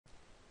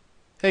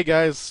Hey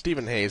guys,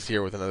 Stephen Hayes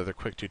here with another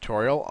quick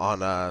tutorial on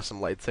some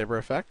lightsaber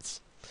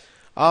effects.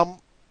 A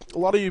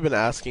lot of you have been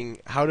asking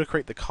how to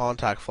create the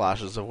contact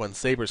flashes of when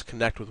sabers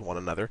connect with one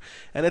another,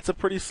 and it's a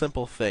pretty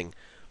simple thing.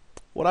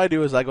 What I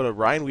do is I go to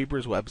Ryan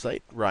Wieber's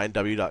website,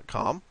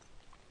 ryanw.com.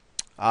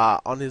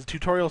 On his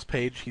tutorials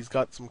page, he's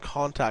got some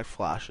contact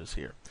flashes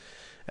here,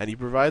 and he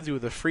provides you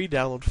with a free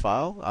download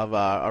file of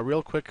a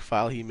real quick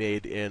file he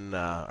made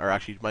or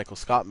actually Michael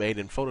Scott made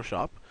in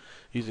Photoshop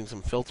using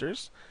some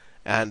filters,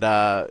 and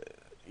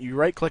you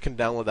right click and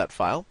download that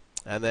file,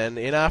 and then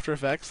in After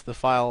Effects the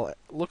file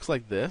looks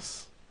like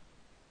this.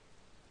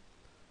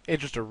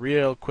 It's just a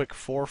real quick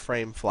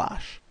 4-frame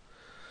flash.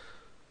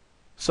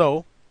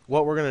 So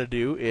what we're going to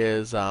do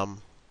is I'll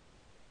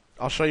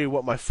show you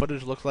what my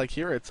footage looks like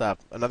here. It's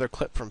another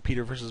clip from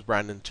Peter vs.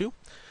 Brandon 2.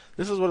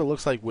 This is what it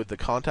looks like with the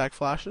contact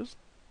flashes.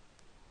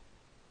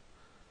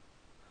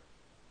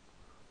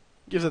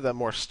 Gives it that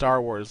more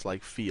Star Wars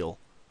like feel.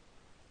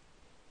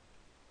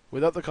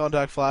 Without the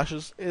contact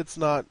flashes, it's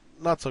not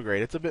so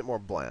great. It's a bit more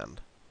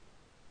bland.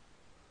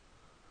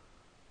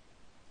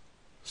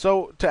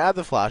 So to add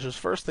the flashes,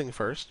 first thing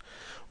first,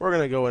 we're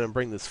going to go in and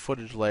bring this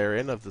footage layer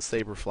in of the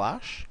saber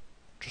flash.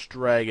 Just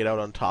drag it out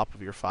on top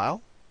of your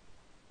file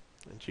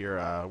into your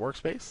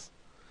workspace,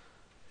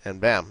 and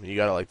bam, you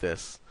got it like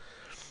this.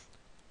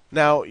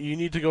 Now you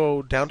need to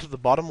go down to the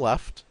bottom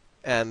left,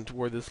 and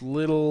where this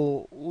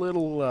little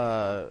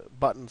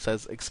button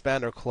says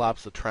expand or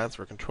collapse the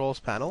transfer controls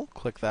panel,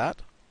 click that.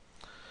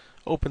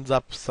 Opens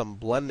up some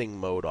blending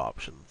mode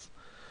options.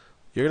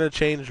 You're going to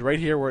change right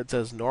here where it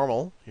says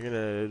normal. You're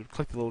going to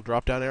click the little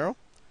drop down arrow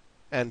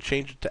and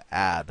change it to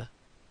add.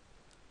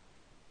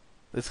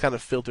 This kind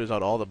of filters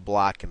out all the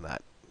black in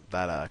that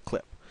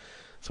clip.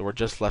 So we're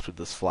just left with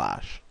this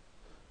flash.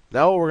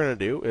 Now what we're going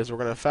to do is we're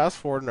going to fast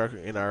forward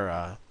in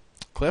our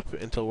clip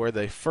until where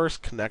they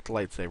first connect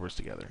lightsabers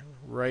together.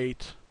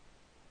 Right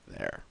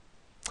there.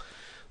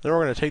 Then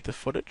we're going to take the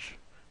footage,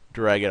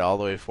 drag it all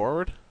the way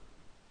forward.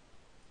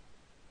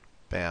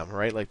 Bam,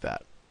 right like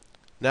that.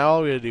 Now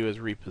all we gotta do is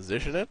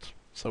reposition it.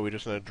 So we're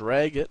just gonna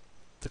drag it,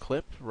 the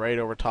clip, right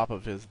over top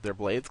of their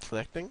blades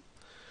connecting.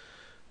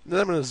 And then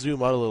I'm gonna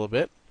zoom out a little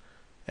bit,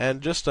 and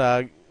just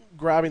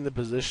grabbing the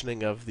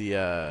positioning of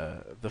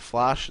the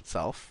flash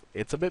itself.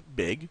 It's a bit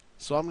big,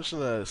 so I'm just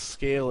gonna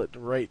scale it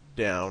right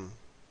down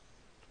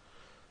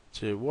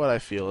to what I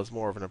feel is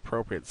more of an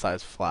appropriate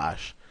size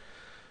flash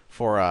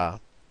for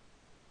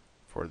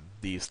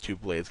these two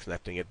blades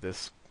connecting at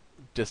this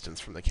distance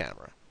from the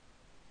camera.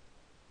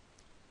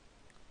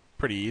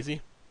 Pretty easy.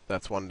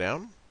 That's one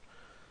down.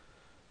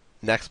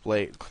 Next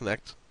blade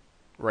connect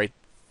right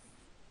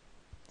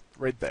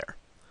there.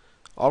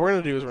 All we're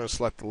going to do is we're going to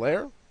select the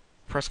layer,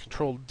 press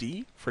Control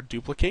D for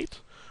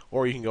duplicate,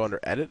 or you can go under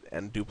Edit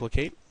and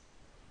duplicate.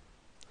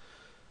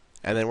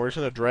 And then we're just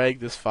going to drag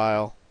this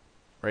file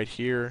right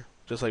here,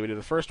 just like we did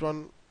the first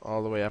one,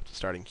 all the way up to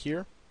starting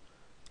here.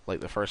 Like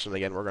the first one,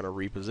 again, we're going to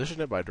reposition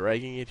it by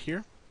dragging it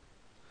here.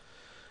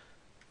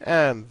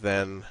 And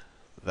then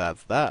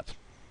that's that.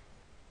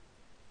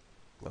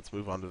 Let's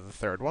move on to the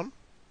third one.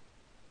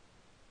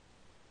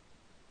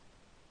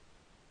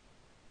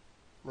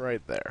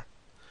 Right there.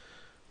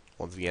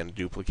 Once again,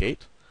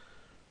 duplicate.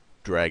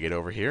 Drag it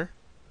over here.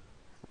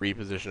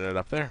 Reposition it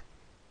up there.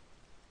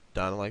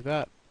 Done like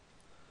that.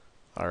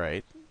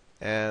 Alright.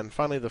 And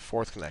finally the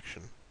fourth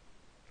connection.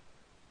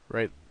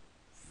 Right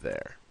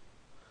there.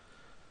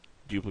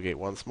 Duplicate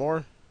once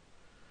more.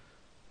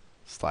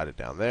 Slide it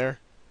down there.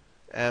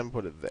 And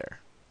put it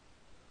there.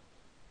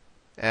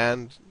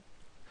 And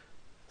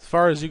as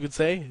far as you could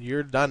say,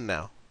 you're done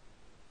now.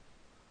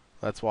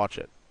 Let's watch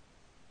it.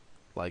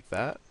 Like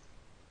that.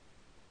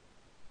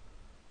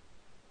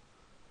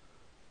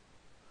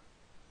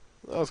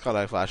 Those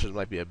contact flashes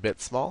might be a bit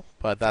small,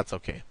 but that's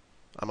okay.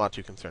 I'm not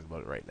too concerned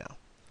about it right now.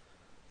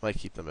 Might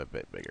keep them a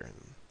bit bigger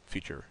in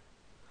future.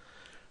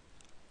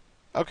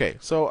 Okay,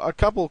 so a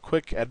couple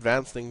quick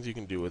advanced things you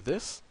can do with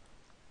this.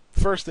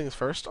 First things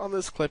first, on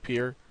this clip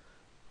here,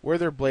 where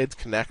their blades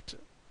connect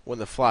when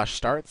the flash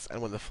starts and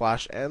when the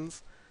flash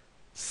ends,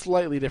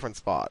 slightly different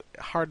spot.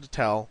 Hard to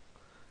tell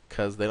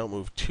because they don't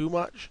move too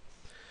much.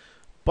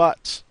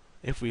 But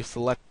if we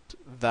select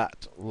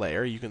that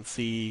layer, you can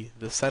see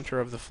the center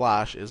of the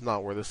flash is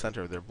not where the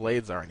center of their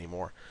blades are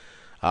anymore.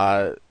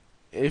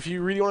 If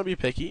you really want to be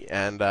picky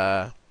and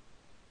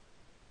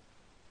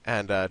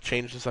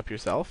change this up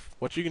yourself,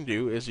 what you can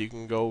do is you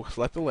can go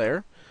select the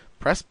layer,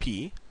 press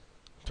P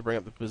to bring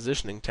up the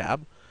positioning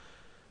tab,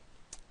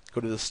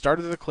 go to the start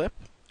of the clip,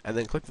 and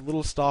then click the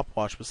little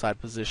stopwatch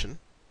beside position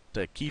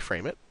to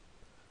keyframe it,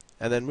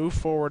 and then move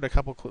forward a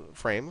couple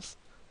frames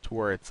to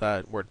where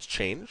it's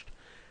changed,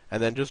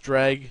 and then just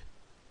drag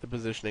the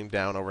positioning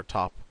down over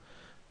top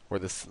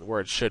where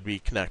it should be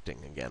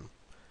connecting again.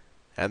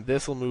 And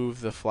this will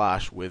move the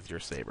flash with your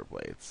saber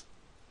blades.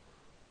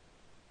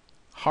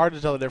 Hard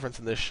to tell the difference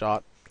in this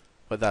shot,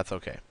 but that's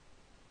okay.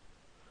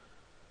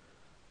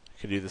 You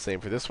can do the same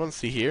for this one.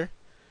 See here,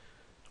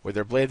 where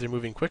their blades are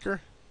moving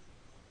quicker,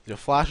 the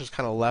flash is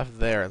kind of left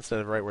there instead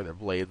of right where their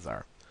blades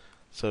are.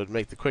 So to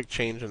make the quick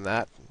change in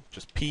that,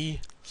 just P,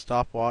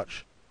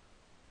 stopwatch,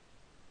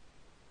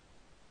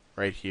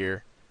 right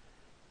here,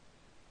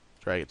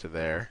 drag it to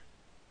there,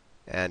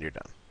 and you're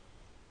done.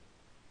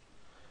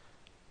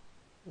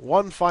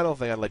 One final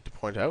thing I'd like to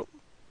point out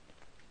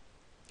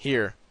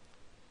here,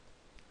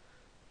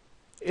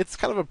 it's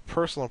kind of a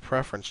personal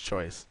preference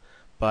choice,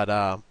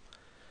 but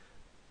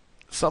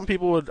some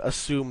people would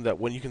assume that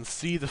when you can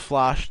see the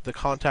flash, the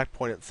contact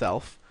point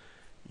itself,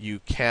 you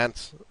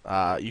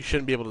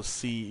shouldn't be able to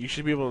see, you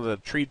should be able to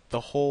treat the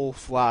whole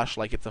flash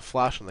like it's a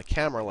flash on the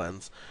camera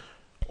lens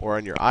or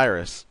on your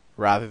iris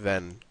rather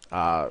than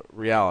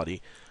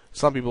reality.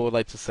 Some people would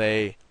like to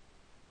say,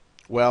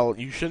 well,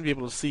 you shouldn't be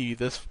able to see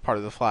this part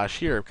of the flash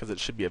here because it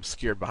should be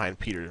obscured behind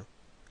Peter,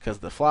 because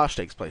the flash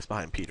takes place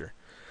behind Peter.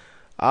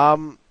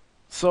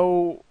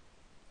 So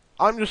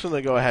I'm just going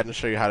to go ahead and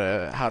show you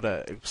how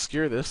to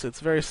obscure this. It's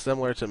very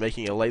similar to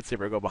making a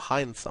lightsaber go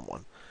behind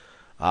someone.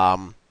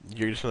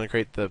 You're just going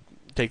to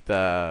take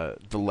the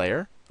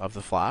layer of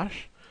the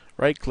flash,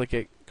 right click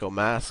it, go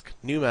mask,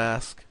 new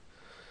mask,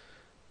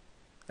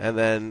 and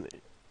then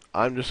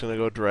I'm just going to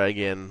go drag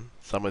in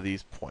some of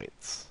these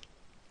points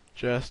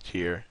just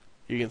here.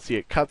 You can see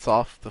it cuts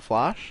off the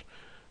flash.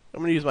 I'm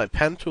going to use my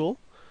pen tool,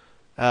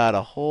 add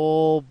a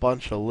whole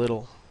bunch of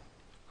little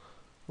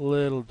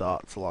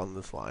dots along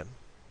this line.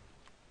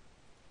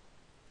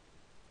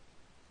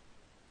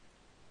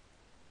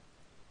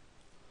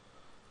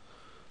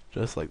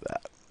 Just like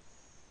that.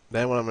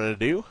 Then what I'm going to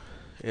do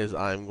is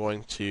I'm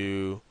going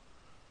to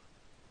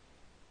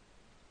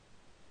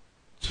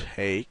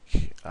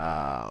take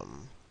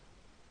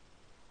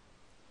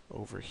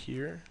over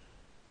here.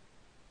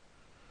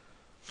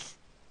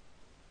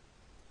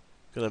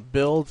 Going to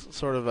build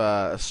sort of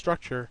a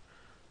structure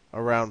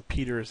around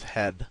Peter's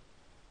head,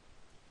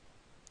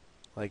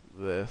 like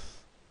this.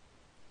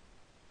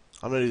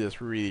 I'm going to do this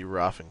really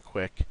rough and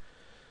quick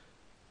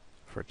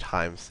for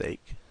time's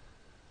sake.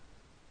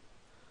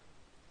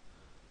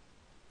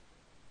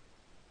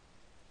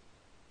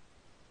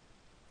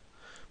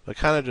 But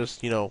kind of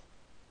just,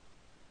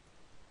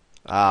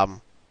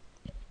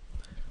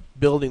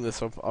 building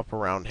this up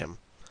around him.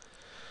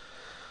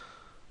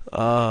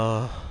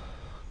 Go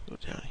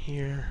down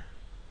here.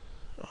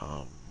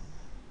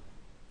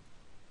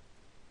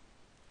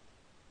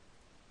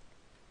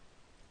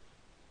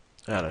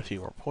 Add a few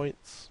more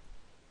points.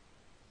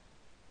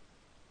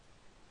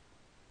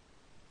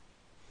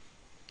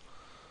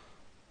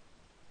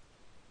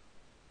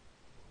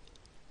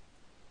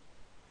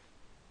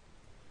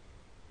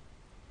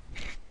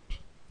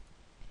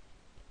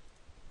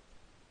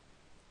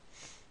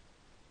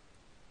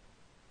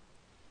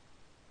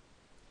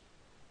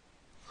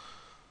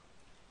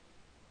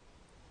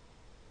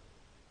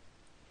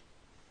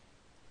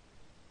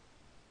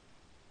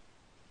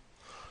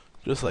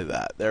 Just like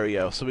that. There we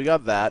go. So we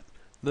got that.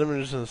 Then I'm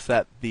just going to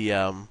set the,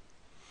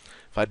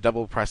 if I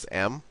double press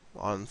M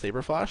on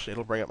Saber Flash,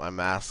 it'll bring up my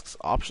mask's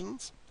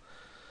options.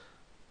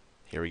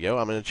 Here we go.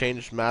 I'm going to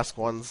change Mask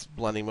 1's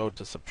blending mode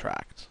to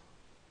subtract.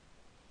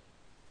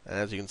 And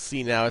as you can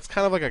see now, it's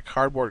kind of like a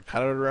cardboard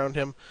cutout around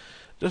him,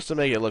 just to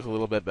make it look a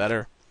little bit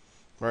better.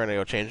 We're going to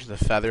go change the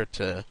feather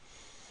to,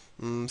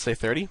 say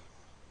 30.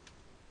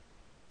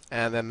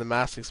 And then the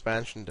mask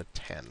expansion to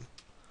 10.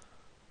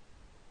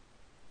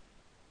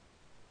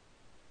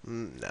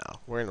 No,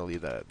 we're going to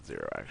leave that at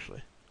 0,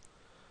 actually.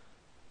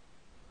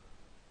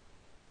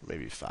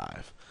 Maybe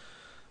 5.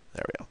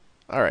 There we go.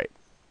 Alright.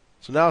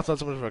 So now it's not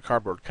so much of a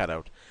cardboard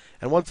cutout.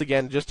 And once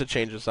again, just to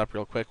change this up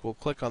real quick, we'll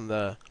click on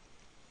the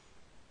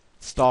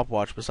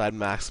stopwatch beside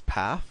Mac's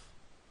path.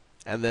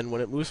 And then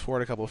when it moves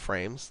forward a couple of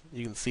frames,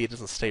 you can see it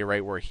doesn't stay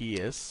right where he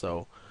is.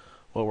 So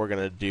what we're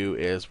going to do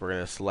is we're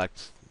going to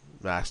select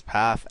Mac's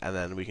path, and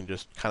then we can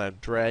just kind of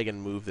drag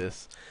and move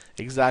this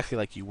exactly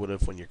like you would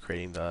have when you're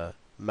creating the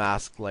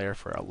mask layer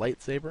for a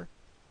lightsaber.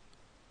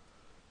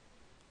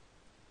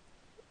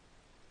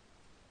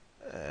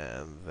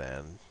 And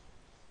then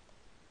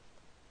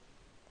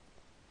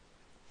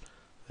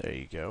there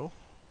you go.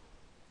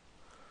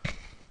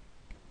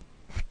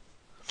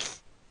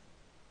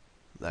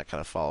 That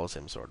kind of follows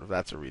him, sort of.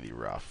 That's a really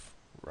rough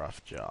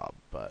job,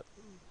 but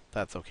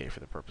that's okay for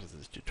the purpose of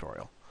this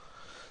tutorial.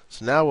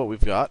 So now what we've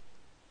got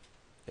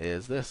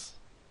is this.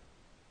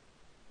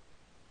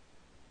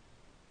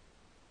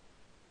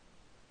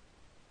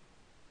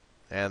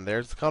 And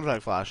there's the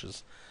contact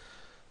flashes.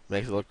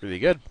 Makes it look really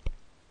good.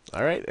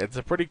 Alright, it's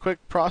a pretty quick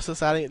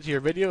process adding it to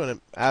your video, and it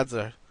adds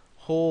a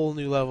whole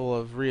new level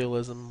of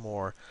realism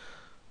or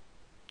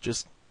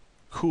just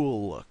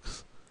cool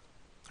looks.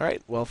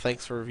 Alright, well,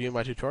 thanks for reviewing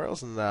my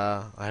tutorials, and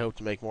I hope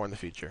to make more in the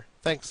future.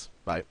 Thanks.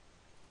 Bye.